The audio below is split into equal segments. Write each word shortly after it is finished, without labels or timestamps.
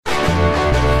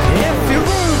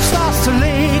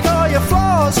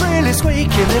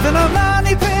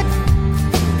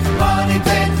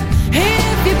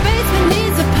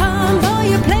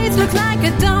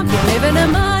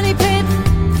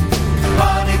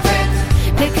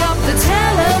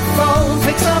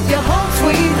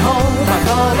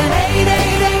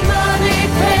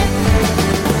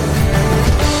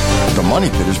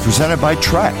Money Pit is presented by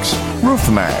Trex,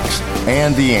 RoofMax,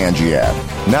 and the Angie app.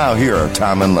 Now here are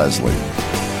Tom and Leslie.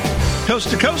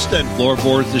 Coast to coast and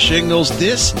floorboards to shingles,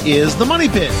 this is the Money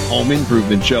Pit Home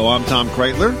Improvement Show. I'm Tom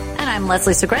Kreitler. And I'm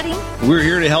Leslie Segretti. We're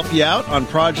here to help you out on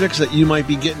projects that you might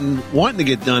be wanting to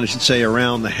get done, I should say,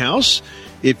 around the house.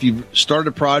 If you start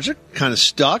a project, kind of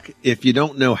stuck, if you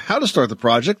don't know how to start the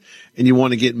project and you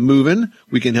want to get moving,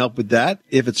 we can help with that.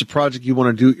 If it's a project you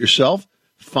want to do it yourself,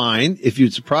 fine. If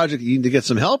it's a project you need to get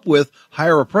some help with,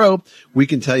 hire a pro. We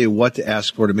can tell you what to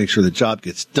ask for to make sure the job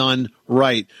gets done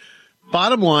right.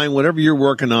 Bottom line, whatever you're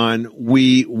working on,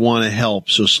 we want to help.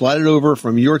 So slide it over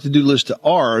from your to-do list to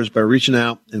ours by reaching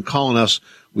out and calling us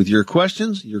with your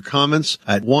questions, your comments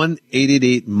at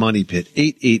 1-888-MONEYPIT,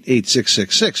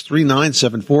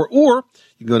 888-666-3974, or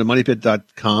you can go to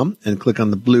moneypit.com and click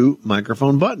on the blue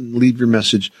microphone button. Leave your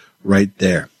message right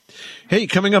there. Hey,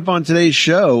 coming up on today's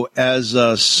show, as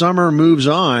summer moves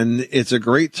on, it's a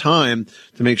great time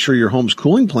to make sure your home's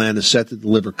cooling plan is set to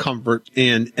deliver comfort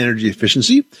and energy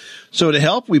efficiency. So to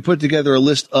help, we put together a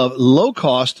list of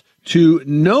low-cost to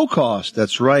no-cost,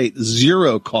 that's right,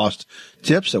 zero-cost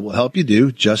tips that will help you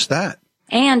do just that.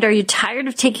 And are you tired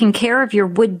of taking care of your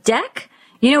wood deck?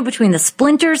 You know, between the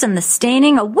splinters and the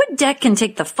staining, a wood deck can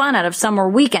take the fun out of summer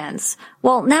weekends.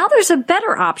 Well, now there's a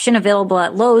better option available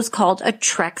at Lowe's called a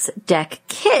Trex Deck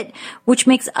Kit, which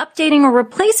makes updating or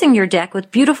replacing your deck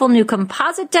with beautiful new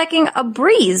composite decking a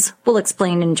breeze. We'll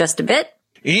explain in just a bit.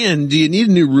 And do you need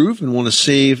a new roof and want to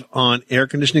save on air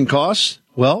conditioning costs?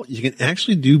 Well, you can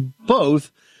actually do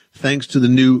both thanks to the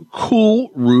new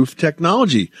Cool Roof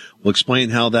technology. We'll explain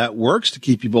how that works to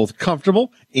keep you both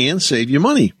comfortable and save you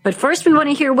money. But first, we want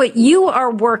to hear what you are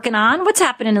working on. What's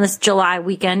happening in this July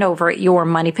weekend over at your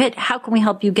Money Pit? How can we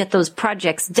help you get those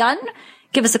projects done?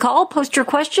 Give us a call, post your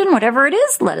question, whatever it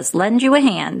is, let us lend you a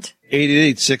hand.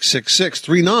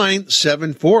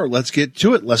 888-666-3974. Let's get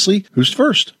to it. Leslie, who's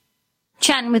first?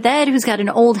 Chatting with Ed, who's got an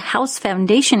old house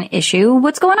foundation issue.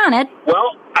 What's going on, Ed?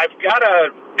 Well,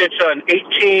 it's an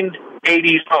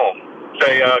 1880s home. It's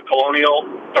a it's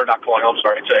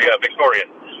a Victorian.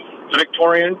 It's a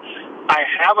Victorian. I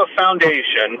have a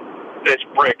foundation that's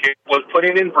brick. It was put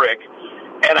in brick,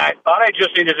 and I thought I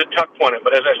just needed to tuck point it.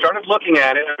 But as I started looking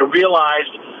at it, I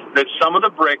realized that some of the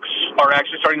bricks are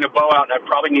actually starting to bow out, and I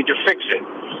probably need to fix it.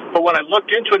 But when I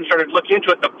looked into it and started looking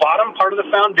into it, the bottom part of the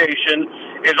foundation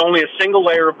is only a single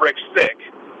layer of bricks thick,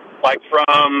 like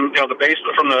from the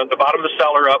basement, from the bottom of the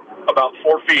cellar up about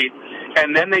 4 feet,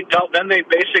 and then they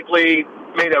basically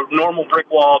made a normal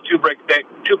brick wall, two bricks thick,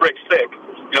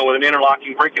 with an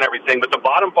interlocking brick and everything. But the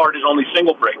bottom part is only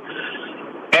single brick.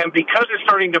 And because it's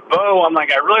starting to bow, I'm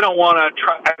like, I really don't want to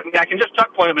try. I can just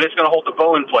tuck point it, but it's going to hold the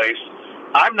bow in place.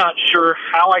 I'm not sure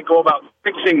how I go about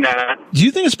fixing that. Do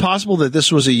you think it's possible that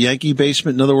this was a Yankee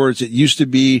basement? In other words, it used to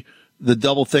be the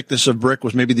double thickness of brick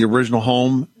was maybe the original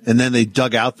home, and then they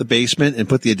dug out the basement and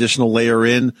put the additional layer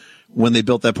in when they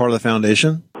built that part of the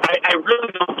foundation? I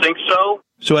really don't think so.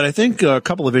 So I think a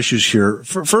couple of issues here.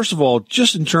 First of all,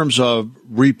 just in terms of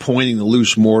repointing the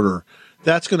loose mortar,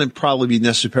 that's going to probably be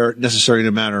necessary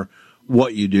no matter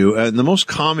what you do. And the most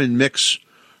common mix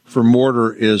for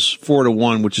mortar is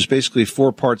 4-to-1, which is basically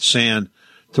 4 parts sand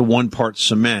to 1 part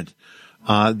cement.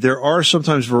 There are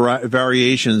sometimes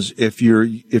variations if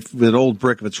with old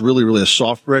brick, if it's really, really a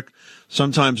soft brick,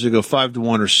 sometimes they go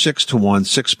 5-to-1 or 6-to-1,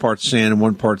 6 parts sand and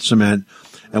 1 part cement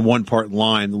and 1 part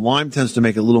lime. The lime tends to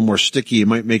make it a little more sticky. It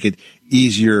might make it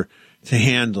easier to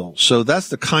handle. So that's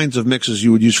the kinds of mixes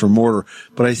you would use for mortar.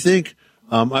 But I think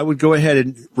I would go ahead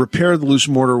and repair the loose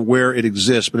mortar where it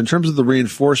exists. But in terms of the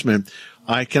reinforcement,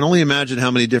 I can only imagine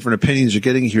how many different opinions you're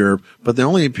getting here. But the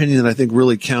only opinion that I think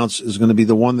really counts is going to be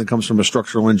the one that comes from a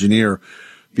structural engineer.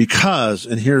 Because,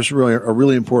 and here's really a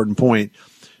really important point,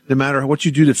 no matter what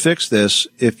you do to fix this,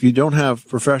 if you don't have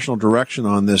professional direction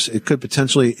on this, it could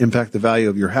potentially impact the value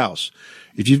of your house.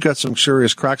 If you've got some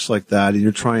serious cracks like that and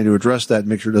you're trying to address that and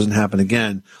make sure it doesn't happen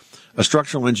again, a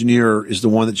structural engineer is the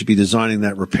one that should be designing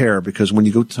that repair, because when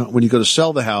you go to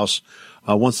sell the house,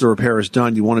 once the repair is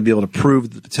done, you want to be able to prove to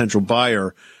the potential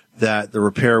buyer that the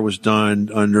repair was done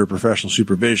under professional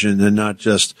supervision and not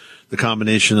just the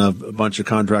combination of a bunch of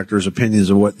contractors' opinions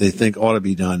of what they think ought to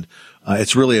be done.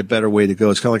 It's really a better way to go.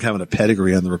 It's kind of like having a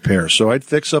pedigree on the repair. So I'd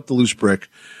fix up the loose brick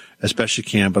as best you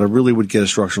can, but I really would get a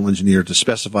structural engineer to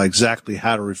specify exactly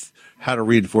how to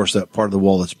reinforce that part of the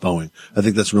wall that's bowing. I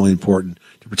think that's really important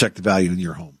to protect the value in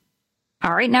your home.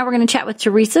 All right, now we're going to chat with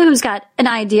Teresa, who's got an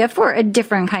idea for a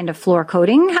different kind of floor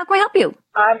coating. How can we help you?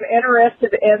 I'm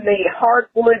interested in the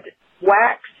hardwood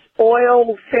wax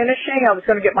oil finishing. I was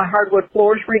going to get my hardwood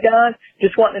floors redone.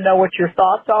 Just wanting to know what your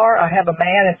thoughts are. I have a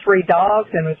man and 3 dogs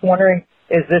and was wondering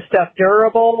Is this stuff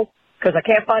durable? Because I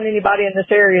can't find anybody in this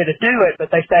area to do it,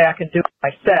 but they say I can do it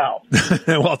myself.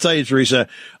 Well, I'll tell you, Teresa,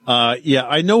 yeah,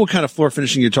 I know what kind of floor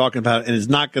finishing you're talking about, and it's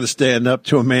not going to stand up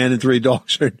to a man and 3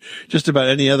 dogs or just about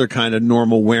any other kind of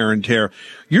normal wear and tear.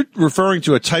 You're referring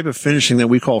to a type of finishing that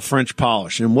we call French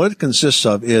polish, and what it consists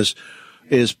of is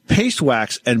paste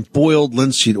wax and boiled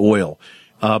linseed oil.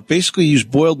 Basically use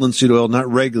boiled linseed oil,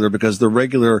 not regular, because the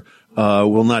regular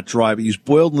will not dry, but use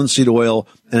boiled linseed oil,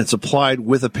 and it's applied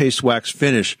with a paste wax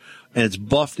finish, and it's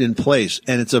buffed in place.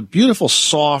 And it's a beautiful,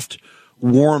 soft,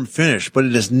 warm finish, but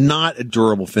it is not a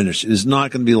durable finish. It is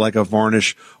not going to be like a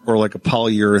varnish or like a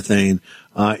polyurethane.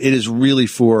 It is really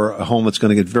for a home that's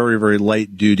going to get very, very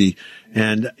light duty.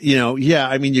 And, yeah,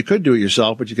 I mean, you could do it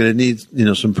yourself, but you're going to need,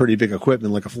 some pretty big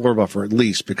equipment like a floor buffer at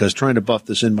least, because trying to buff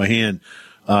this in by hand,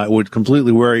 would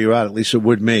completely wear you out. At least it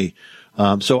would me.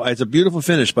 So it's a beautiful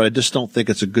finish, but I just don't think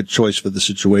it's a good choice for the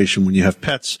situation when you have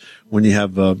pets, when you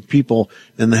have people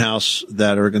in the house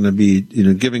that are going to be,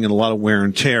 giving it a lot of wear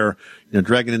and tear,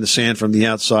 dragging in the sand from the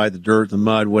outside, the dirt, the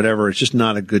mud, whatever. It's just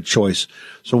not a good choice.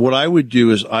 So what I would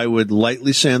do is I would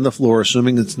lightly sand the floor,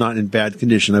 assuming it's not in bad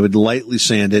condition. I would lightly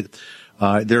sand it.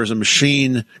 There's a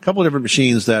couple of different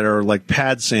machines that are like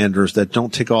pad sanders that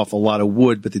don't take off a lot of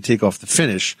wood, but they take off the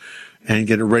finish and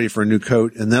get it ready for a new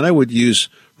coat. And then I would use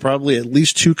probably at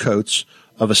least 2 coats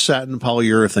of a satin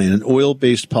polyurethane, an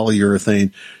oil-based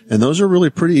polyurethane. And those are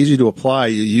really pretty easy to apply.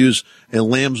 You use a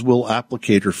lamb's wool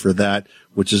applicator for that,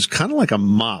 which is kind of like a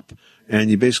mop.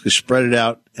 And you basically spread it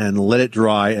out and let it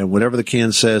dry. And whatever the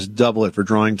can says, double it for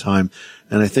drying time.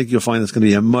 And I think you'll find it's going to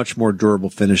be a much more durable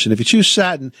finish. And if you choose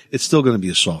satin, it's still going to be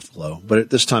a soft glow. But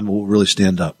at this time, it will really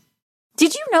stand up.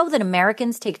 Did you know that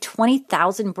Americans take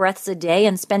 20,000 breaths a day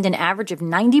and spend an average of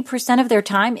 90% of their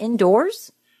time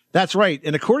indoors? That's right.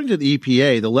 And according to the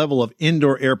EPA, the level of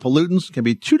indoor air pollutants can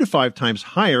be 2 to 5 times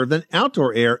higher than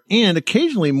outdoor air and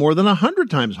occasionally more than 100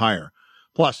 times higher.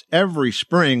 Plus, every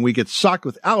spring we get socked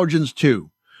with allergens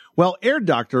too. Well, Air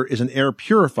Doctor is an air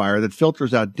purifier that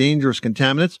filters out dangerous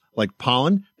contaminants like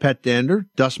pollen, pet dander,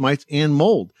 dust mites, and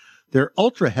mold. Their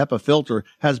Ultra HEPA filter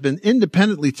has been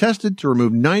independently tested to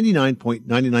remove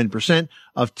 99.99%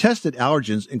 of tested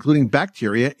allergens, including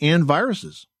bacteria and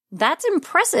viruses. That's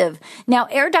impressive. Now,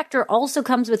 Air Doctor also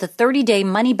comes with a 30-day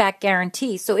money-back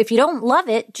guarantee, so if you don't love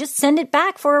it, just send it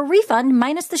back for a refund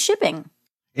minus the shipping.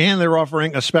 And they're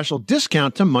offering a special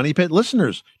discount to Money Pit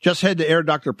listeners. Just head to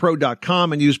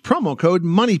airdoctorpro.com and use promo code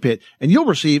MONEYPIT, and you'll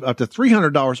receive up to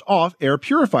 $300 off air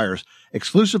purifiers.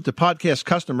 Exclusive to podcast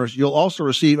customers, you'll also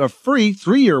receive a free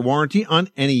 3-year warranty on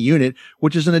any unit,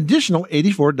 which is an additional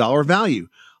 $84 value.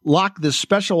 Lock this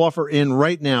special offer in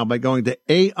right now by going to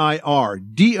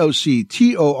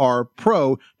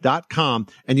airdoctorpro.com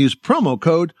and use promo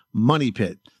code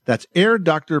MONEYPIT. That's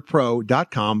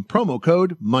airdoctorpro.com, promo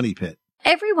code MONEYPIT.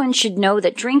 Everyone should know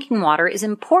that drinking water is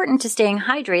important to staying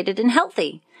hydrated and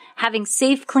healthy. Having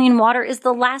safe, clean water is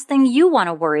the last thing you want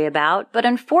to worry about, but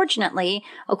unfortunately,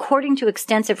 according to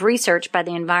extensive research by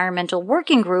the Environmental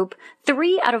Working Group,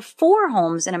 3 out of 4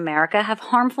 homes in America have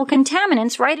harmful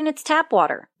contaminants right in its tap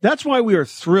water. That's why we are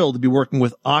thrilled to be working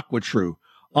with AquaTrue.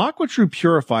 AquaTrue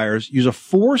purifiers use a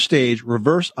 4-stage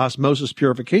reverse osmosis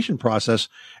purification process,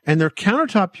 and their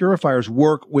countertop purifiers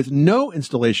work with no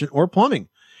installation or plumbing.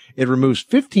 It removes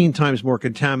 15 times more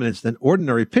contaminants than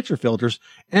ordinary pitcher filters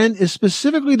and is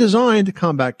specifically designed to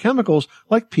combat chemicals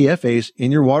like PFAS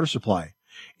in your water supply.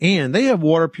 And they have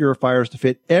water purifiers to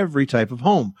fit every type of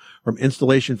home, from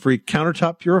installation-free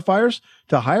countertop purifiers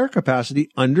to higher capacity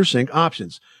under-sink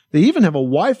options. They even have a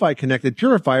Wi-Fi connected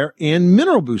purifier and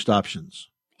mineral boost options.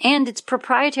 And its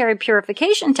proprietary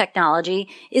purification technology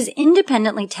is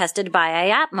independently tested by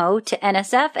IAPMO to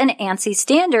NSF and ANSI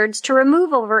standards to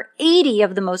remove over 80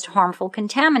 of the most harmful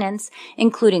contaminants,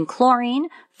 including chlorine,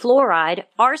 fluoride,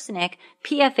 arsenic,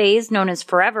 PFAs known as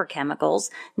forever chemicals,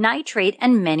 nitrate,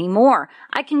 and many more.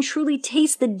 I can truly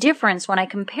taste the difference when I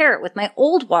compare it with my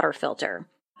old water filter.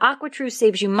 AquaTrue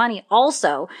saves you money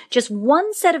also. Just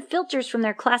one set of filters from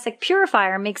their classic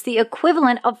purifier makes the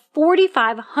equivalent of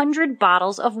 4,500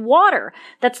 bottles of water.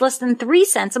 That's less than 3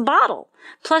 cents a bottle.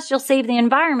 Plus, you'll save the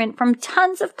environment from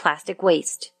tons of plastic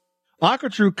waste.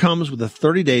 AquaTrue comes with a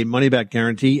 30-day money-back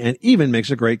guarantee and even makes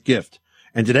a great gift.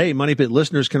 And today, Money Pit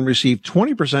listeners can receive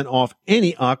 20% off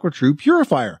any AquaTrue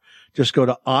purifier. Just go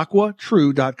to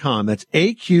aquatrue.com. That's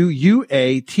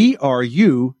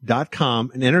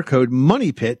AQUATRU.com and enter code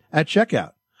MONEYPIT at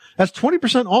checkout. That's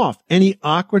 20% off any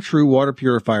AquaTrue water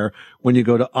purifier when you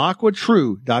go to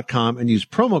aquatrue.com and use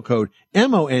promo code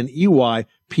MONEYPIT.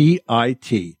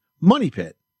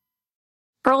 MONEYPIT.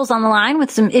 Earl's on the line with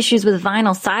some issues with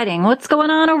vinyl siding. What's going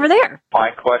on over there?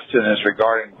 My question is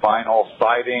regarding vinyl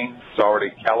siding. It's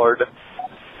already colored,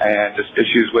 and just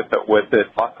issues with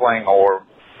it buckling or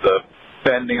the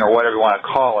bending or whatever you want to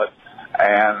call it,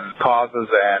 and causes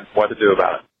and what to do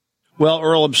about it. Well,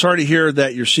 Earl, I'm sorry to hear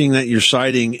that you're seeing that in your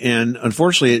siding, and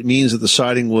unfortunately it means that the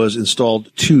siding was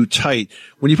installed too tight.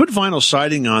 When you put vinyl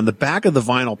siding on, the back of the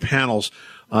vinyl panels,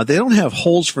 they don't have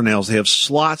holes for nails, they have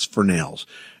slots for nails.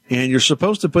 And you're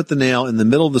supposed to put the nail in the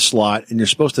middle of the slot, and you're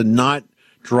supposed to not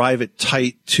drive it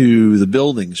tight to the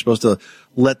building. You're supposed to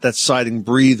let that siding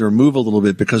breathe or move a little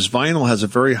bit, because vinyl has a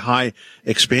very high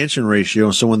expansion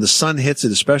ratio. So when the sun hits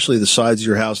it, especially the sides of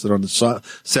your house that are on the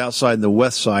south side and the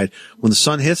west side, when the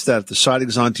sun hits that, if the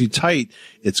siding's on too tight,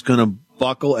 it's going to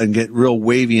buckle and get real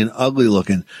wavy and ugly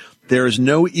looking. There is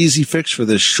no easy fix for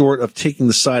this short of taking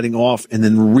the siding off and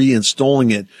then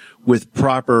reinstalling it with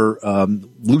proper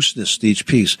looseness to each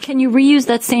piece. Can you reuse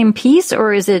that same piece,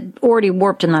 or is it already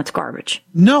warped and that's garbage?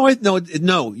 No,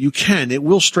 you can. It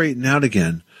will straighten out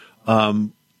again.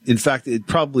 In fact, it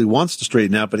probably wants to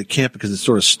straighten out, but it can't because it's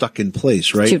sort of stuck in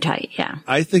place, right? It's too tight, yeah.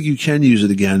 I think you can use it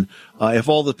again. If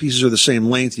all the pieces are the same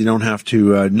length, you don't have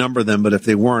to number them, but if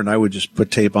they weren't, I would just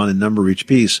put tape on and number each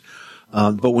piece.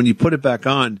 But when you put it back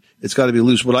on, it's got to be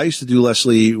loose. What I used to do,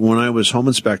 Leslie, when I was home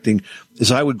inspecting,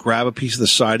 is I would grab a piece of the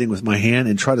siding with my hand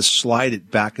and try to slide it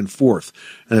back and forth.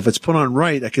 And if it's put on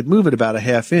right, I could move it about a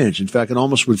half inch. In fact, it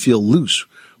almost would feel loose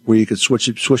where you could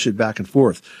swish it back and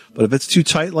forth. But if it's too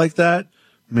tight like that,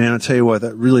 man, I'll tell you what,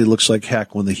 that really looks like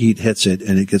heck when the heat hits it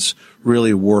and it gets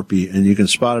really warpy, and you can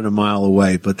spot it a mile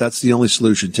away. But that's the only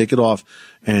solution. Take it off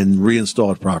and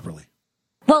reinstall it properly.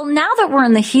 Well, now that we're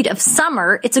in the heat of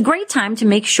summer, it's a great time to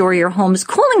make sure your home's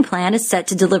cooling plan is set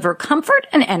to deliver comfort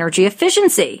and energy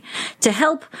efficiency. To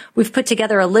help, we've put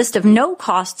together a list of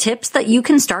no-cost tips that you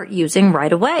can start using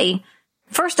right away.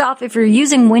 First off, if you're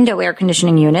using window air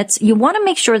conditioning units, you want to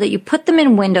make sure that you put them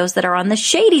in windows that are on the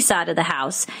shady side of the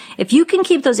house. If you can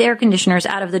keep those air conditioners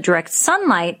out of the direct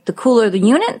sunlight, the cooler the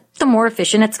unit, the more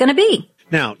efficient it's going to be.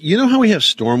 Now, you know how we have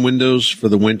storm windows for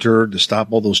the winter to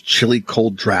stop all those chilly,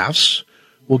 cold drafts?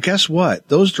 Well, guess what?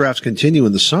 Those drafts continue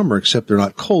in the summer, except they're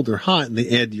not cold, they're hot, and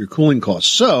they add to your cooling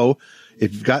costs. So,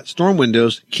 if you've got storm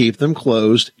windows, keep them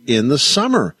closed in the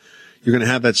summer. You're going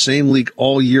to have that same leak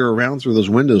all year around through those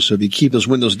windows. So if you keep those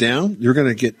windows down, you're going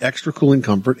to get extra cooling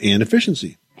comfort and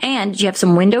efficiency. And you have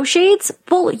some window shades?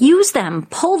 Well, use them.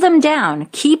 Pull them down.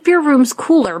 Keep your rooms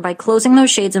cooler by closing those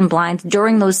shades and blinds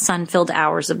during those sun-filled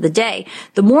hours of the day.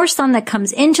 The more sun that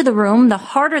comes into the room, the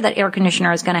harder that air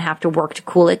conditioner is going to have to work to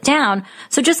cool it down.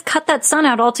 So just cut that sun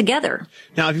out altogether.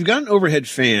 Now, if you've got an overhead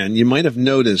fan, you might have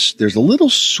noticed there's a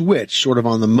little switch sort of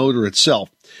on the motor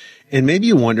itself. And maybe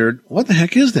you wondered, what the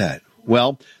heck is that?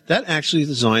 Well, that actually is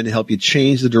designed to help you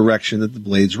change the direction that the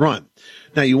blades run.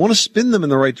 Now, you want to spin them in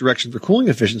the right direction for cooling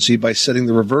efficiency by setting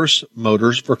the reverse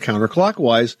motors for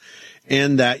counterclockwise,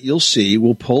 and that you'll see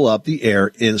will pull up the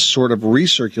air and sort of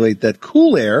recirculate that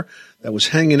cool air that was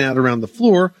hanging out around the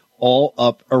floor all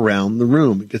up around the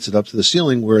room. It gets it up to the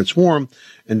ceiling where it's warm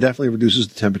and definitely reduces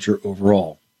the temperature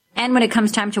overall. And when it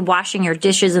comes time to washing your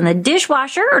dishes in the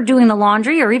dishwasher or doing the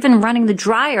laundry or even running the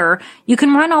dryer, you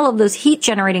can run all of those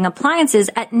heat-generating appliances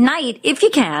at night if you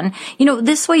can. You know,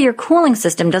 this way your cooling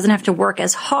system doesn't have to work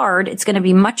as hard. It's going to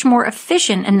be much more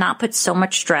efficient and not put so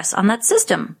much stress on that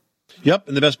system. Yep,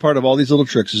 and the best part of all these little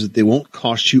tricks is that they won't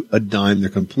cost you a dime. They're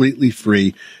completely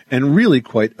free and really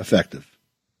quite effective.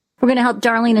 We're going to help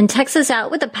Darlene in Texas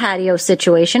out with a patio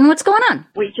situation. What's going on?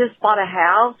 We just bought a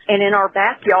house, and in our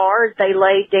backyard, they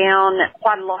laid down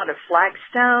quite a lot of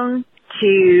flagstone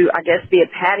to, I guess, be a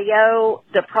patio.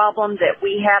 The problem that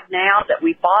we have now that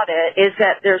we bought it is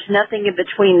that there's nothing in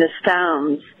between the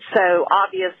stones. So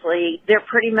obviously, they're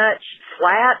pretty much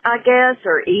flat, I guess,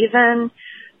 or even,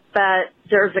 but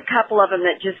there's a couple of them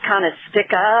that just kind of stick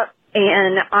up.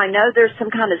 And I know there's some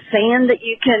kind of sand that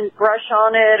you can brush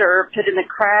on it or put in the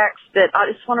cracks, but I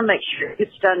just want to make sure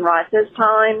it's done right this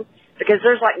time because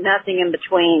there's like nothing in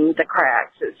between the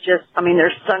cracks. It's just, I mean,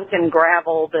 there's sunken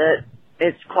gravel that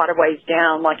it's quite a ways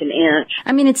down, like an inch.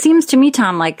 I mean, it seems to me,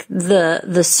 Tom, like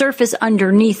the surface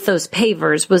underneath those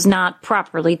pavers was not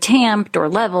properly tamped or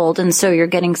leveled, and so you're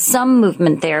getting some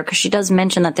movement there because she does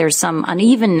mention that there's some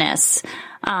unevenness,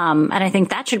 and I think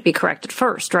that should be corrected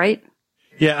first, right?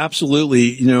 Yeah,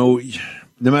 absolutely. You know,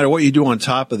 no matter what you do on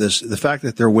top of this, the fact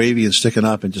that they're wavy and sticking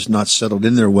up and just not settled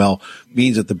in there well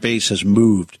means that the base has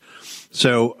moved.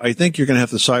 So I think you're going to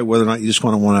have to decide whether or not you just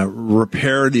want to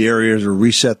repair the areas or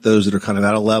reset those that are kind of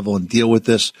out of level and deal with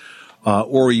this.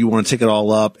 or you want to take it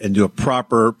all up and do a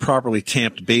properly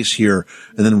tamped base here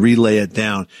and then relay it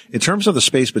down. In terms of the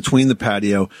space between the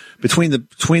patio, between the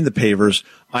pavers,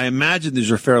 I imagine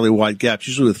these are fairly wide gaps.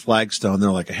 Usually with flagstone,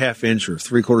 they're like a half inch or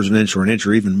 3/4 of an inch or an inch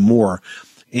or even more.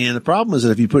 And the problem is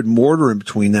that if you put mortar in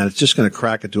between that, it's just going to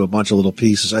crack it to a bunch of little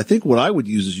pieces. I think what I would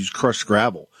use is use crushed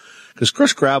gravel, because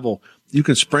crushed gravel, you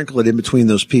can sprinkle it in between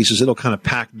those pieces. It'll kind of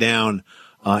pack down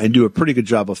and do a pretty good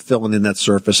job of filling in that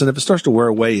surface. And if it starts to wear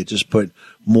away, you just put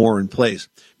more in place.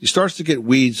 If it starts to get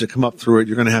weeds that come up through it,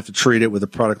 you're going to have to treat it with a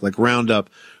product like Roundup,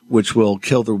 which will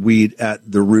kill the weed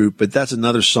at the root. But that's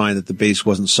another sign that the base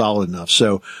wasn't solid enough.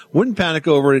 So wouldn't panic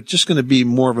over it. It's just going to be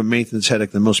more of a maintenance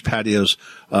headache than most patios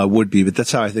would be. But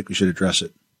that's how I think we should address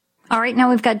it. All right. Now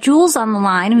we've got Jules on the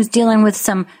line who's dealing with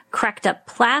some cracked up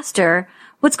plaster.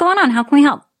 What's going on? How can we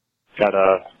help? Got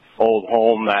a old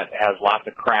home that has lots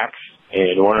of cracks,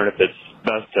 and wondering if it's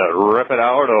best to rip it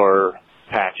out or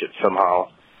patch it somehow.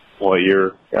 What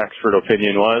your expert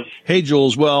opinion was? Hey,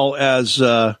 Jules. Well, as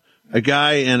a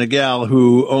guy and a gal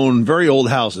who own very old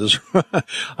houses,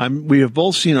 we have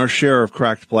both seen our share of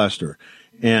cracked plaster.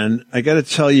 And I got to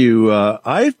tell you,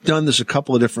 I've done this a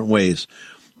couple of different ways.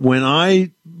 When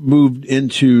I moved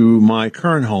into my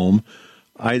current home,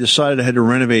 I decided I had to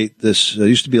renovate this. It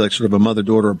used to be like sort of a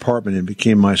mother-daughter apartment and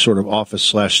became my sort of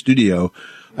office/studio.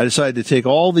 I decided to take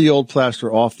all the old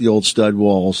plaster off the old stud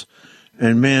walls.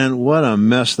 And man, what a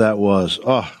mess that was.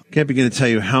 Oh, can't begin to tell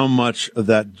you how much of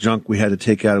that junk we had to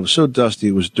take out. It was so dusty.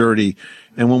 It was dirty.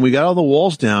 And when we got all the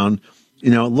walls down,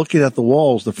 looking at the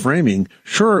walls, the framing,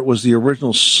 sure, it was the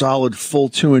original solid full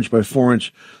 2-inch by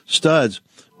 4-inch studs,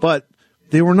 but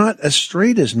they were not as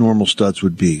straight as normal studs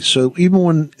would be. So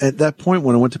even at that point,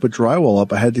 when I went to put drywall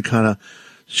up, I had to kind of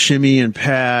shimmy and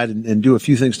pad and do a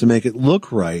few things to make it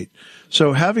look right.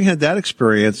 So having had that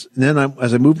experience, and then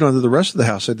as I moved on to the rest of the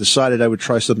house, I decided I would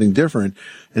try something different.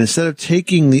 And instead of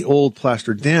taking the old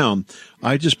plaster down,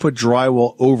 I just put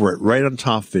drywall over it, right on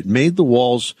top of it, made the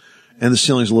walls and the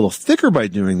ceilings a little thicker by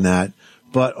doing that.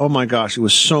 But oh my gosh, it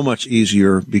was so much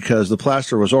easier because the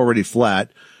plaster was already flat.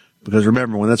 Because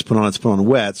remember, when that's put on, it's put on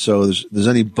wet. So there's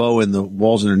any bow in the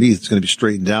walls underneath, it's going to be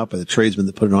straightened out by the tradesman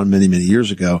that put it on many, many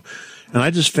years ago. And I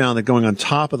just found that going on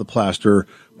top of the plaster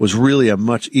was really a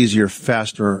much easier,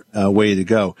 faster way to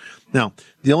go. Now,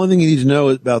 the only thing you need to know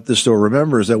about this, though,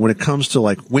 remember, is that when it comes to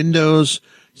like windows,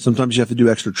 sometimes you have to do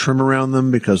extra trim around them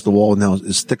because the wall now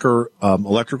is thicker.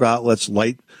 Electrical outlets,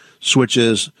 light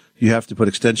switches, you have to put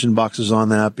extension boxes on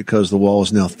that because the wall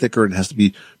is now thicker and has to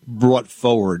be brought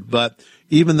forward. But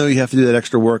even though you have to do that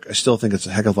extra work, I still think it's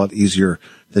a heck of a lot easier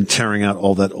than tearing out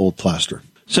all that old plaster.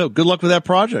 So good luck with that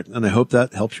project, and I hope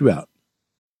that helps you out.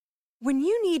 When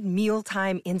you need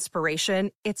mealtime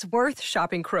inspiration, it's worth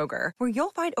shopping Kroger, where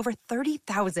you'll find over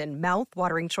 30,000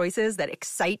 mouth-watering choices that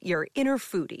excite your inner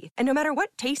foodie. And no matter what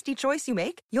tasty choice you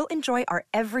make, you'll enjoy our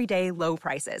everyday low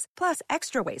prices, plus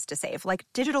extra ways to save, like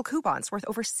digital coupons worth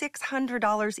over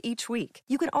 $600 each week.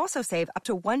 You can also save up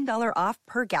to $1 off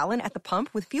per gallon at the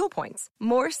pump with fuel points.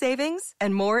 More savings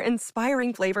and more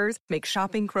inspiring flavors make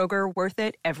shopping Kroger worth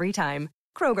it every time.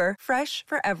 Kroger, fresh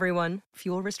for everyone.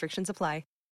 Fuel restrictions apply.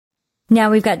 Now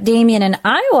we've got Damien in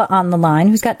Iowa on the line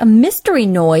who's got a mystery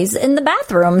noise in the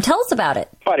bathroom. Tell us about it.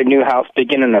 I bought a new house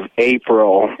beginning of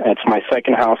April. It's my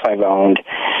second house I've owned.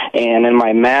 And in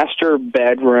my master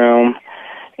bedroom,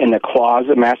 in the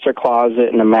closet, master closet,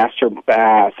 and the master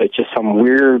bath, it's just some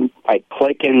weird, like,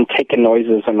 clicking, ticking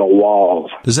noises in the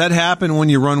walls. Does that happen when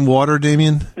you run water,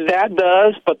 Damien? That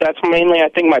does, but that's mainly, I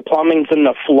think, my plumbing's in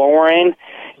the flooring.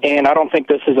 And I don't think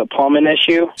this is a plumbing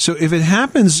issue. So if it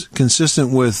happens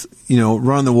consistent with,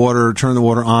 run the water, turn the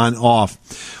water on,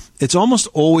 off, it's almost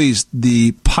always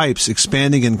the pipes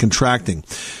expanding and contracting.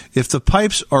 If the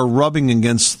pipes are rubbing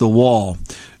against the wall,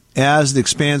 as it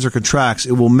expands or contracts,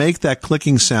 it will make that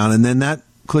clicking sound, and then that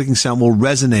clicking sound will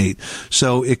resonate.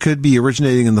 So it could be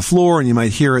originating in the floor, and you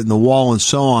might hear it in the wall and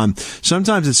so on.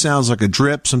 Sometimes it sounds like a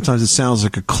drip. Sometimes it sounds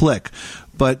like a click.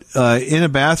 But in a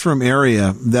bathroom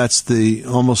area, that's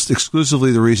almost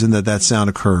exclusively the reason that sound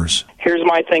occurs. Here's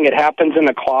my thing. It happens in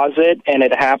the closet, and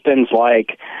it happens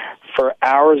like for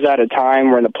hours at a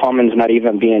time where the plumbing's not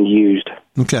even being used.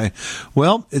 Okay.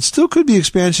 Well, it still could be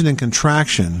expansion and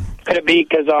contraction. Could it be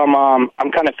because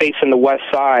I'm kind of facing the west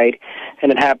side,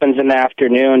 and it happens in the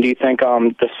afternoon? Do you think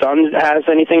the sun has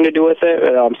anything to do with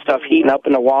it? Stuff heating up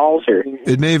in the walls, or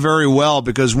it may very well,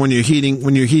 because when you're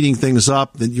heating things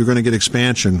up, then you're going to get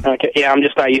expansion. Okay. Yeah,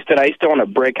 I used to own a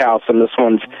brick house, and this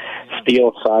one's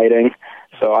steel siding.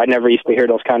 so I never used to hear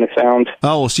those kind of sounds.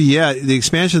 Oh, well, see, yeah, the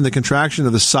expansion and the contraction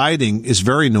of the siding is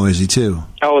very noisy, too.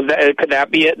 Oh, could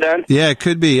that be it then? Yeah, it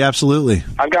could be, absolutely.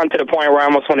 I've gotten to the point where I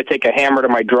almost want to take a hammer to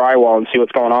my drywall and see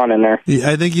what's going on in there. Yeah,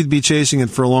 I think you'd be chasing it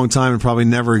for a long time and probably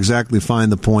never exactly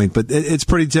find the point, but it's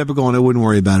pretty typical, and I wouldn't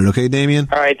worry about it, okay, Damien?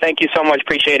 All right, thank you so much.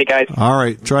 Appreciate it, guys. All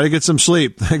right, try to get some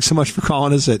sleep. Thanks so much for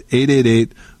calling us at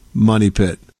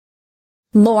 888-MONEY-PIT.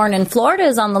 Lauren in Florida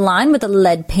is on the line with a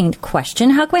lead paint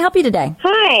question. How can we help you today?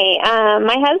 Hi.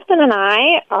 My husband and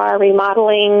I are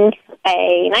remodeling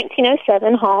a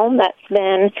 1907 home that's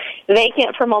been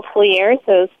vacant for multiple years.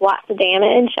 There's lots of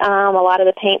damage. A lot of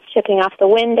the paint's chipping off the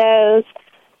windows.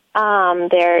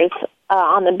 There's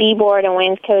on the B-board and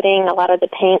wainscoting, a lot of the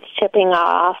paint's chipping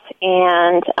off.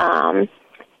 And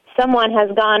someone has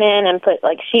gone in and put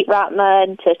like sheetrock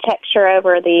mud to texture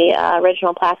over the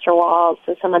original plaster walls,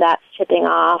 so some of that's chipping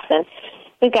off. And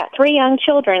we've got 3 young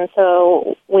children,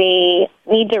 so we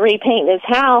need to repaint this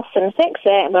house and fix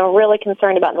it, and we're really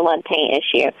concerned about the lead paint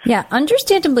issue. Yeah,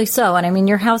 understandably so. And I mean,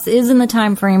 your house is in the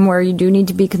time frame where you do need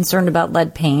to be concerned about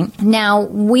lead paint. Now,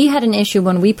 we had an issue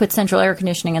when we put central air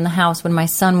conditioning in the house when my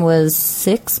son was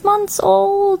 6 months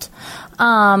old.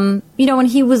 When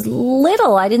he was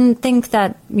little, I didn't think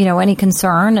that, any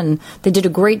concern, and they did a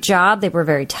great job. They were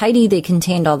very tidy. They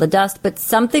contained all the dust, but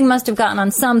something must have gotten on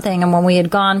something. And when we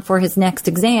had gone for his next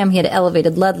exam, he had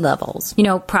elevated lead levels,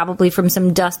 probably from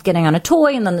some dust getting on a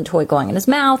toy and then the toy going in his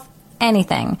mouth,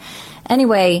 anything.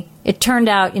 Anyway, it turned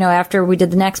out, after we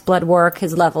did the next blood work,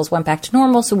 his levels went back to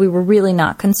normal, so we were really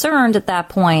not concerned at that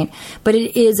point. But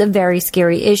it is a very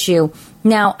scary issue.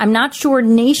 Now, I'm not sure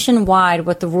nationwide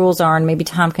what the rules are, and maybe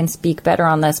Tom can speak better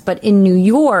on this, but in New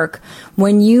York,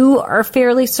 when you are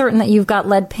fairly certain that you've got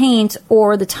lead paint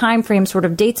or the time frame sort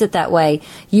of dates it that way,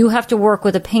 you have to work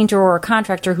with a painter or a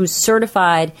contractor who's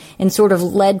certified in sort of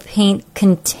lead paint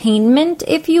containment,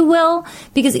 if you will,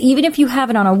 because even if you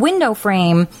have it on a window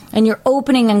frame and you're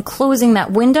opening and closing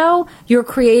that window, you're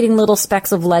creating little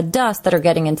specks of lead dust that are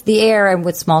getting into the air, and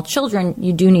with small children,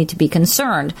 you do need to be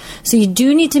concerned. So you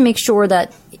do need to make sure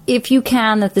that if you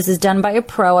can, that this is done by a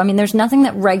pro. I mean, there's nothing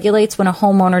that regulates when a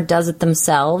homeowner does it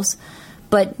themselves,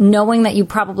 but knowing that you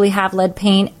probably have lead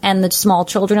paint and the small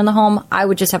children in the home, I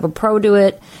would just have a pro do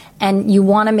it. And you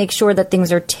want to make sure that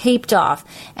things are taped off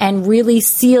and really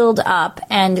sealed up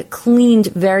and cleaned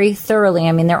very thoroughly.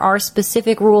 I mean, there are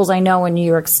specific rules I know in New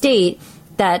York State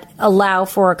that allow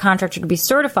for a contractor to be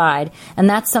certified, and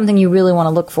that's something you really want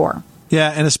to look for.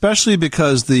 Yeah, and especially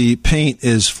because the paint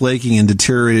is flaking in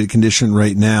deteriorated condition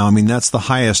right now. I mean, that's the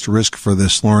highest risk for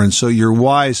this, Lauren. So you're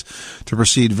wise to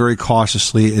proceed very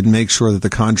cautiously and make sure that the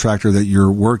contractor that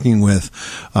you're working with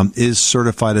is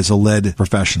certified as a lead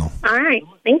professional. All right.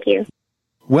 Thank you.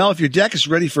 Well, if your deck is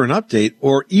ready for an update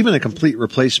or even a complete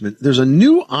replacement, there's a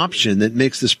new option that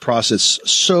makes this process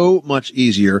so much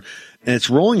easier, and it's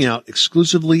rolling out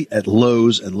exclusively at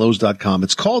Lowe's and Lowe's.com.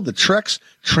 It's called the Trex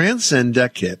Transcend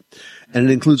Deck Kit, and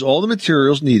it includes all the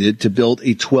materials needed to build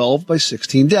a 12 by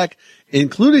 16 deck,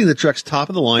 including the Trex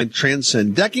top-of-the-line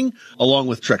Transcend decking, along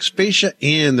with Trex fascia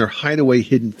and their hideaway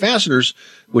hidden fasteners,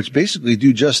 which basically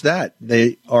do just that.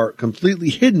 They are completely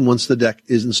hidden once the deck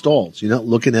is installed, so you're not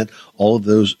looking at all of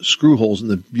those screw holes in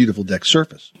the beautiful deck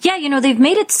surface. Yeah, they've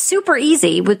made it super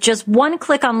easy. With just one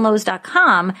click on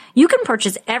Lowe's.com, you can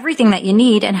purchase everything that you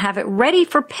need and have it ready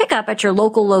for pickup at your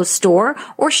local Lowe's store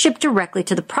or shipped directly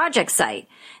to the project site.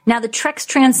 Now, the Trex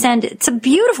Transcend, it's a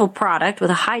beautiful product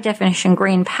with a high-definition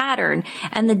grain pattern,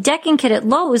 and the decking kit at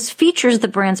Lowe's features the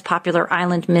brand's popular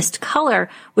Island Mist color,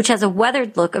 which has a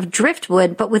weathered look of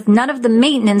driftwood, but with none of the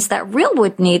maintenance that real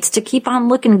wood needs to keep on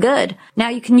looking good. Now,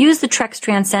 you can use the Trex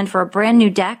Transcend for a brand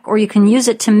new deck, or you can use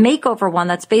it to make over one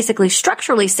that's basically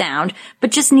structurally sound,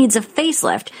 but just needs a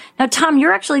facelift. Now, Tom,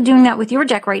 you're actually doing that with your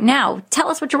deck right now. Tell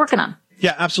us what you're working on.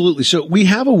 Yeah, absolutely. So we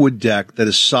have a wood deck that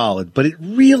is solid, but it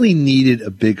really needed a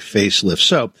big facelift.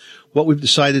 So what we've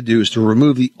decided to do is to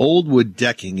remove the old wood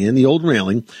decking and the old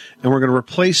railing, and we're going to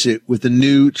replace it with the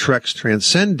new Trex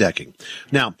Transcend decking.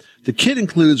 Now, the kit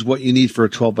includes what you need for a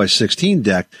 12 by 16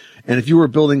 deck, and if you were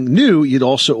building new, you'd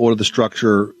also order the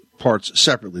structure parts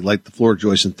separately, like the floor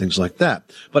joists and things like that.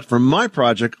 But for my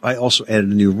project, I also added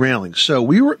a new railing. So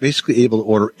we were basically able to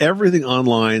order everything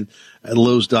online at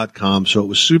Lowe's.com. So it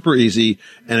was super easy,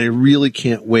 and I really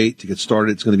can't wait to get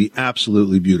started. It's going to be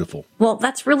absolutely beautiful. Well,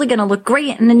 that's really going to look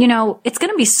great. And then, it's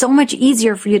going to be so much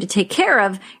easier for you to take care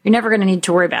of. You're never going to need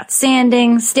to worry about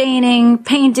sanding, staining,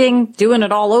 painting, doing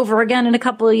it all over again in a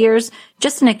couple of years.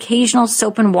 Just an occasional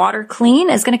soap and water clean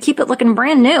is going to keep it looking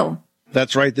brand new.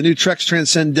 That's right. The new Trex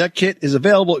Transcend Deck Kit is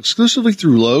available exclusively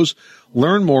through Lowe's.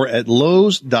 Learn more at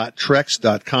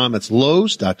Lowe's.trex.com. That's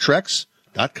Lowe's.trex.com.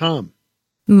 Trex.com.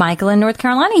 Michael in North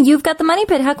Carolina, you've got the Money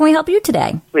Pit. How can we help you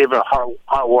today? We have a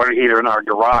hot water heater in our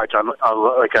garage on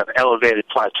like an elevated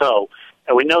plateau,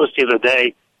 and we noticed the other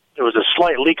day there was a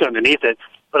slight leak underneath it,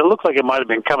 but it looked like it might have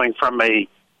been coming from a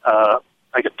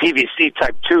PVC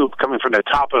type tube coming from the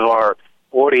top of our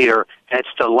water heater, and it's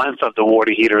the length of the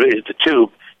water heater is the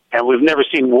tube, and we've never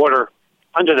seen water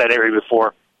under that area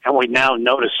before, and we now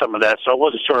notice some of that, so I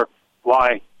wasn't sure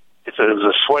why. If it was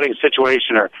a sweating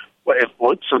situation or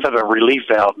some type of relief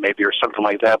valve maybe or something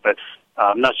like that, but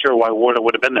I'm not sure why water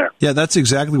would have been there. Yeah, that's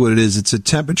exactly what it is. It's a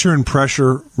temperature and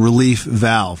pressure relief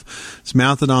valve. It's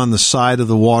mounted on the side of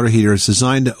the water heater. It's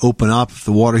designed to open up if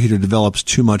the water heater develops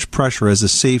too much pressure as a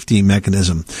safety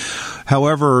mechanism.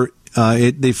 However,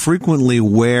 they frequently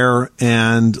wear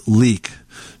and leak.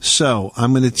 So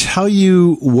I'm going to tell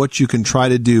you what you can try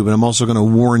to do, but I'm also going to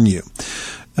warn you.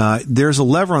 There's a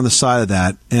lever on the side of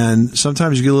that, and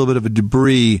sometimes you get a little bit of a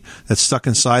debris that's stuck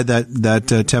inside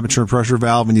that temperature and pressure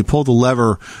valve, and you pull the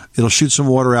lever, it'll shoot some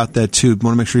water out that tube. You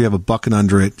want to make sure you have a bucket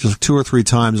under it. Just 2 or 3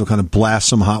 times, it'll kind of blast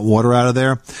some hot water out of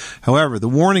there. However, the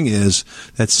warning is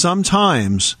that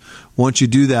sometimes once you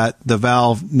do that, the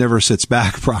valve never sits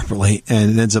back properly,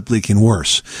 and it ends up leaking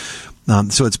worse.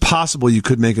 So it's possible you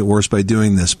could make it worse by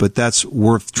doing this, but that's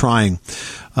worth trying.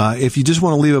 If you just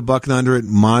want to leave a bucket under it,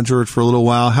 monitor it for a little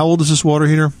while. How old is this water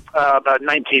heater? About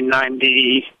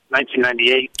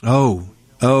 1998. Oh,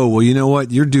 well, you know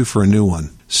what? You're due for a new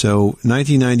one. So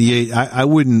 1998, I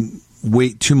wouldn't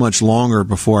wait too much longer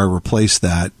before I replace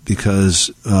that because,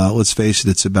 let's face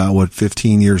it, it's about,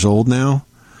 15 years old now?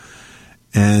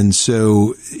 And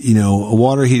so, a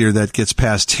water heater that gets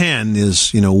past 10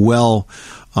 is, well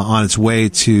on its way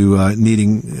to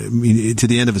needing to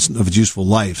the end of its useful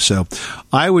life. So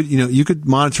I would, you could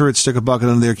monitor it, stick a bucket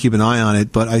under there, keep an eye on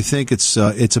it, but I think it's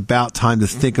about time to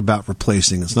think about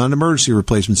replacing. It's not an emergency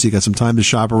replacement, so you got some time to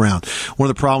shop around. One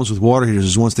of the problems with water heaters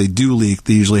is once they do leak,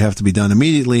 they usually have to be done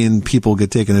immediately, and people get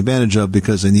taken advantage of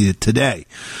because they need it today.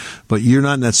 But you're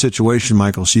not in that situation,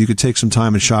 Michael, so you could take some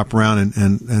time and shop around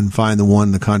and find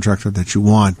the contractor that you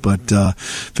want. But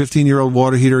 15-year-old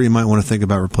water heater, you might want to think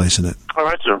about replacing it. All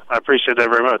right, sir. I appreciate that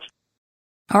very much.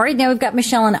 All right, now we've got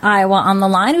Michelle in Iowa on the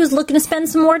line who's looking to spend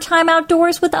some more time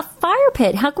outdoors with a fire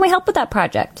pit. How can we help with that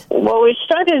project? Well, we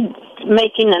started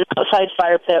making an outside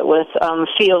fire pit with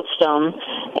fieldstone,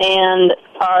 and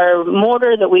our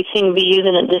mortar that we seem to be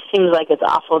using, it just seems like it's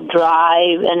awful dry,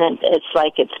 and it's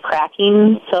like it's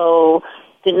cracking. So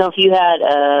didn't know if you had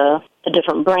a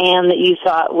different brand that you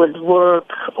thought would work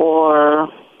or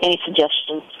any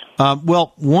suggestions.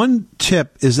 Well, one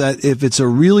tip is that if it's a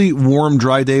really warm,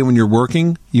 dry day when you're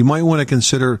working, you might want to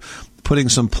consider putting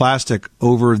some plastic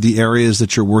over the areas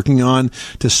that you're working on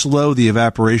to slow the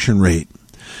evaporation rate.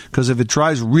 Because if it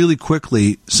dries really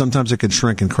quickly, sometimes it can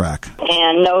shrink and crack.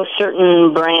 And no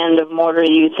certain brand of mortar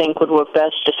you think would work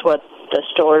best, just what the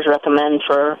stores recommend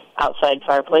for outside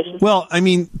fireplaces? Well,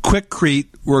 Quikrete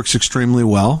works extremely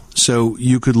well, so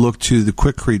you could look to the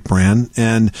Quikrete brand.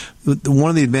 And one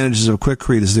of the advantages of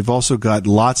Quikrete is they've also got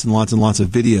lots and lots and lots of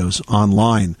videos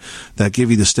online that give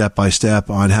you the step-by-step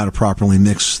on how to properly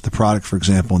mix the product, for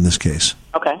example, in this case.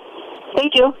 Okay.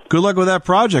 Thank you. Good luck with that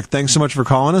project. Thanks so much for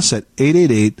calling us at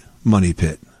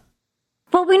 888-MONEY-PIT.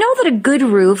 Well, we know that a good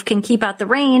roof can keep out the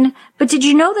rain, but did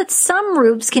you know that some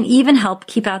roofs can even help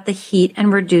keep out the heat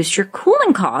and reduce your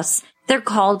cooling costs? They're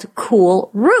called cool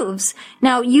roofs.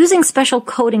 Now, using special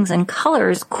coatings and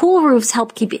colors, cool roofs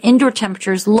help keep indoor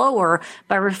temperatures lower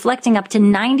by reflecting up to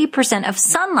 90% of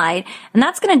sunlight, and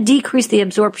that's going to decrease the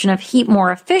absorption of heat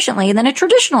more efficiently than a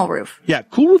traditional roof. Yeah,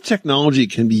 cool roof technology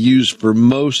can be used for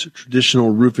most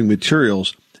traditional roofing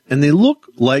materials, and they look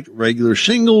like regular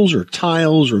shingles or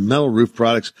tiles or metal roof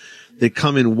products. They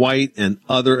come in white and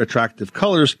other attractive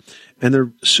colors, and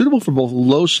they're suitable for both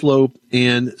low slope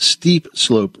and steep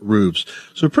slope roofs.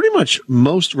 So pretty much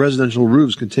most residential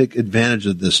roofs can take advantage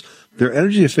of this. Their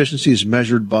energy efficiency is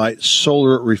measured by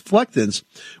solar reflectance,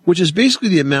 which is basically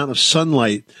the amount of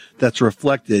sunlight that's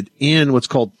reflected in what's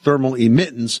called thermal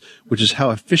emittance, which is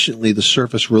how efficiently the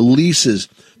surface releases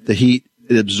the heat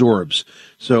it absorbs.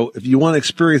 So if you want to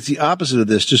experience the opposite of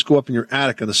this, just go up in your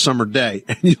attic on a summer day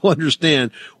and you'll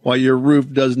understand why your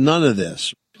roof does none of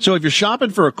this. So if you're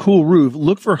shopping for a cool roof,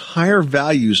 look for higher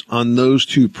values on those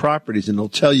two properties, and it'll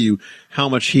tell you how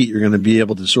much heat you're going to be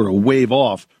able to sort of wave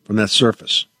off from that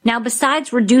surface. Now,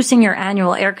 besides reducing your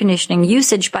annual air conditioning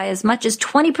usage by as much as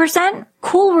 20%,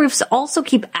 cool roofs also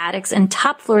keep attics and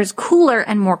top floors cooler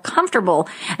and more comfortable,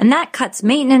 and that cuts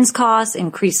maintenance costs,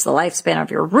 increase the lifespan of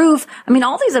your roof. I mean,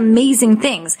 all these amazing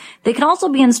things. They can also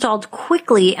be installed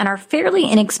quickly and are fairly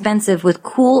inexpensive with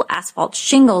cool asphalt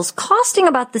shingles costing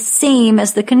about the same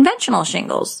as the conventional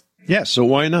shingles. Yeah, so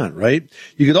why not, right?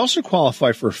 You could also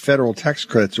qualify for federal tax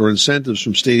credits or incentives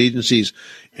from state agencies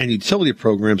and utility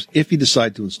programs if you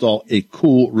decide to install a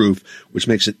cool roof, which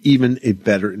makes it even a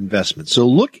better investment. So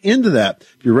look into that.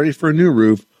 If you're ready for a new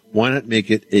roof, why not make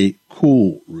it a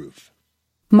cool roof?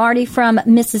 Marty from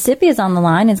Mississippi is on the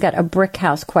line. He's got a brick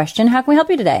house question. How can we help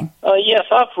you today? Yes,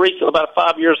 I've recently, about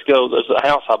 5 years ago, there's a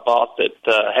house I bought that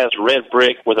has red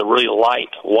brick with a really light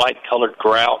white-colored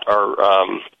grout or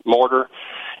mortar.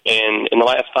 And in the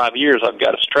last 5 years, I've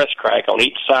got a stress crack on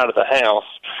each side of the house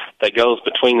that goes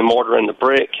between the mortar and the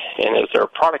brick. And is there a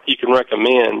product you can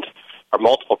recommend, or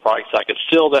multiple products, I could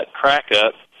seal that crack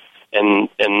up and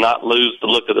not lose the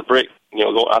look of the brick? You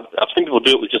know, I've seen people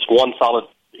do it with just one solid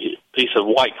piece of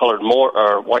white-colored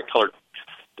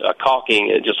caulking.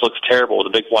 It just looks terrible with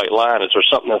a big white line. Is there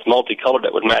something that's multicolored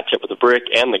that would match up with the brick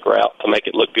and the grout to make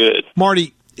it look good?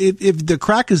 Marty, if the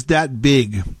crack is that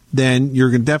big, then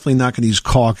you're definitely not going to use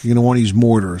caulk. You're going to want to use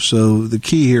mortar. So the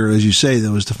key here, as you say,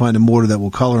 though, is to find a mortar that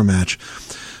will color match.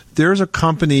 There's a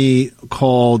company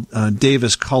called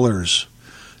Davis Colors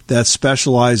that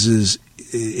specializes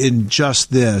in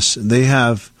just this. They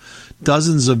have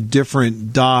dozens of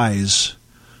different dyes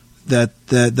that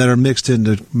are mixed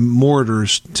into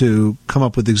mortars to come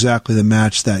up with exactly the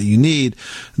match that you need.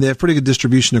 And they have pretty good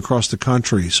distribution across the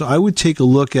country. So I would take a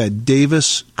look at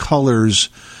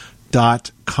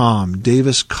daviscolors.com.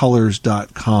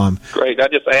 daviscolors.com. Great. I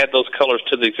just add those colors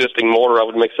to the existing mortar I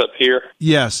would mix up here?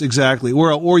 Yes, exactly.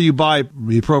 Or you buy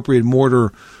the appropriate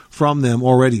mortar from them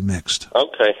already mixed.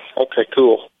 Okay,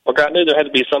 cool. Well, I knew there had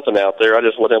to be something out there. I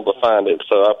just wasn't able to find it,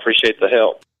 so I appreciate the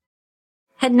help.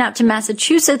 Heading out to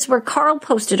Massachusetts, where Carl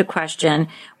posted a question.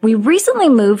 We recently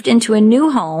moved into a new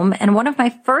home, and one of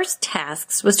my first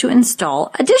tasks was to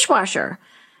install a dishwasher.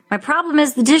 My problem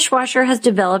is the dishwasher has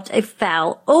developed a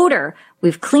foul odor.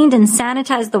 We've cleaned and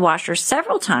sanitized the washer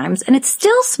several times, and it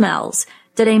still smells.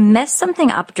 Did I mess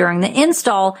something up during the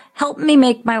install? Help me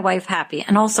make my wife happy,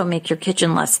 and also make your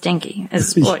kitchen less stinky.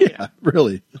 Yeah,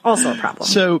 really. Also a problem.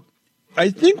 So I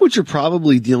think what you're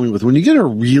probably dealing with when you get a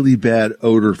really bad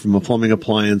odor from a plumbing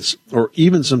appliance or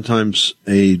even sometimes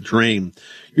a drain,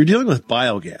 you're dealing with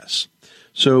biogas.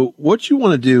 So what you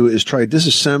want to do is try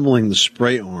disassembling the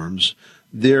spray arms.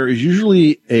 There is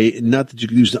usually a nut that you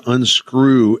can use to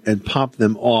unscrew and pop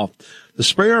them off. The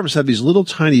spray arms have these little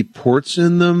tiny ports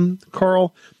in them,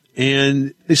 Carl,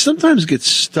 and they sometimes get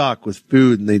stuck with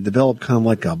food and they develop kind of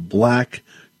like a black,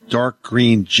 dark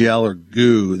green gel or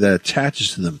goo that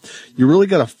attaches to them. You really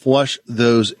got to flush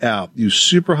those out. Use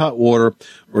super hot water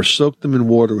or soak them in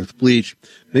water with bleach.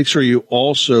 Make sure you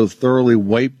also thoroughly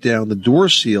wipe down the door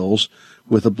seals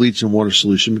with a bleach and water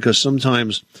solution, because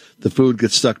sometimes the food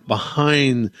gets stuck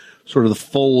behind sort of the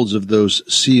folds of those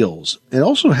seals. It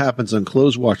also happens on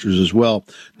clothes washers as well.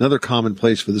 Another common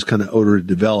place for this kind of odor to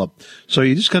develop. So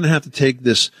you just kind of have to take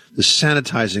this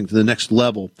sanitizing to the next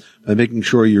level by making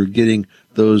sure you're getting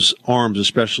those arms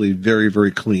especially very,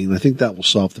 very clean. I think that will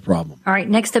solve the problem. All right.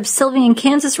 Next up, Sylvie in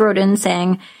Kansas wrote in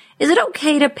saying, is it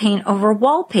okay to paint over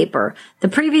wallpaper? The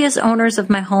previous owners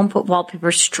of my home put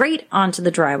wallpaper straight onto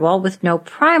the drywall with no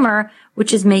primer,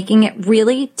 which is making it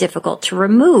really difficult to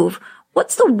remove.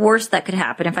 What's the worst that could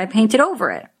happen if I painted over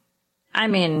it? I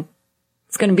mean,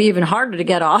 it's going to be even harder to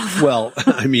get off. Well,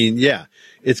 I mean, yeah,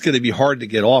 it's going to be hard to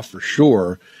get off for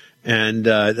sure. And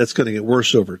that's going to get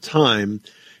worse over time.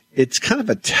 It's kind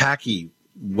of a tacky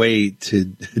way to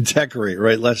decorate,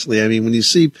 right, Leslie? I mean, when you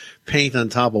see paint on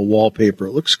top of wallpaper,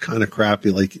 it looks kind of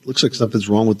crappy. Like, it looks like something's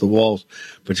wrong with the walls,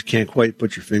 but you can't quite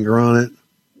put your finger on it.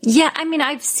 Yeah, I mean,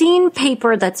 I've seen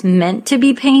paper that's meant to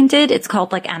be painted. It's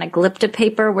called like anaglypta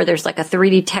paper, where there's like a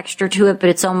 3D texture to it, but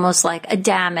it's almost like a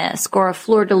damask or a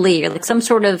fleur-de-lis, or like some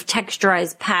sort of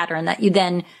texturized pattern that you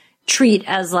then treat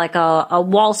as like a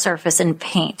wall surface and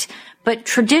paint. But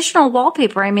traditional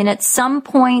wallpaper, I mean, at some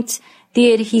point,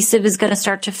 the adhesive is going to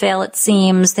start to fail at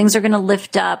seams. Things are going to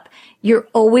lift up. You're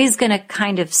always going to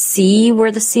kind of see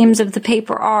where the seams of the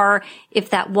paper are.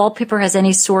 If that wallpaper has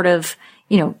any sort of,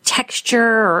 texture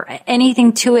or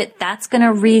anything to it, that's going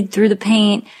to read through the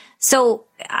paint. So,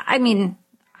 I mean,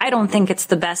 I don't think it's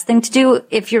the best thing to do.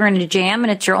 If you're in a jam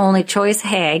and it's your only choice,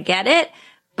 hey, I get it.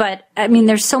 But, I mean,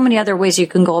 there's so many other ways you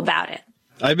can go about it.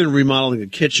 I've been remodeling a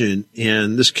kitchen,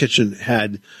 and this kitchen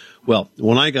had Well,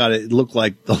 when I got it, it looked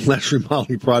like the last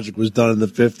remodeling project was done in the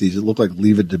 50s. It looked like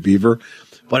Leave It to Beaver.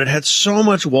 But it had so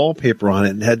much wallpaper on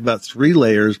it and had about 3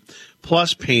 layers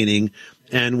plus painting.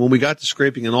 And when we got to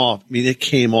scraping it off, I mean, it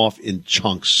came off in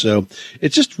chunks. So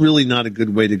it's just really not a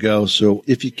good way to go. So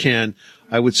if you can,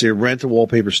 I would say rent a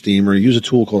wallpaper steamer, use a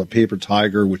tool called a Paper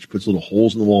Tiger, which puts little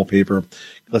holes in the wallpaper,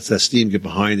 lets that steam get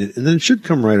behind it, and then it should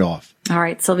come right off. All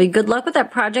right, Sylvie, good luck with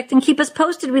that project and keep us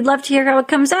posted. We'd love to hear how it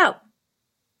comes out.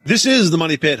 This is the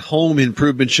Money Pit Home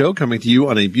Improvement Show coming to you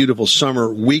on a beautiful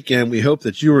summer weekend. We hope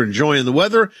that you are enjoying the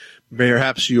weather.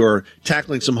 Perhaps you're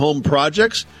tackling some home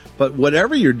projects, but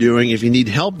whatever you're doing, if you need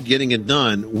help getting it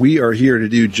done, we are here to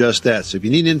do just that. So if you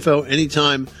need info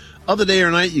anytime of the day or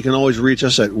night, you can always reach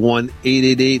us at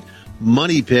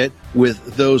 1-888-MONEYPIT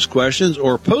with those questions,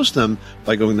 or post them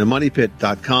by going to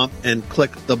moneypit.com and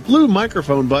click the blue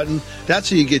microphone button. That's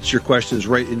how you get your questions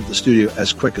right into the studio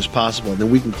as quick as possible. And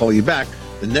then we can call you back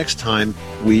the next time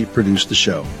we produce the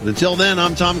show. But until then,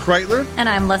 I'm Tom Kreitler. And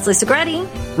I'm Leslie Segretti.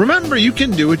 Remember, you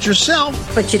can do it yourself,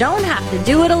 but you don't have to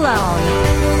do it alone.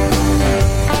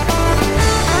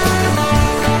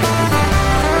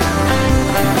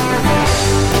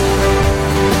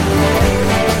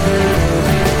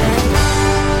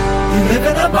 You live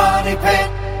in a money pit.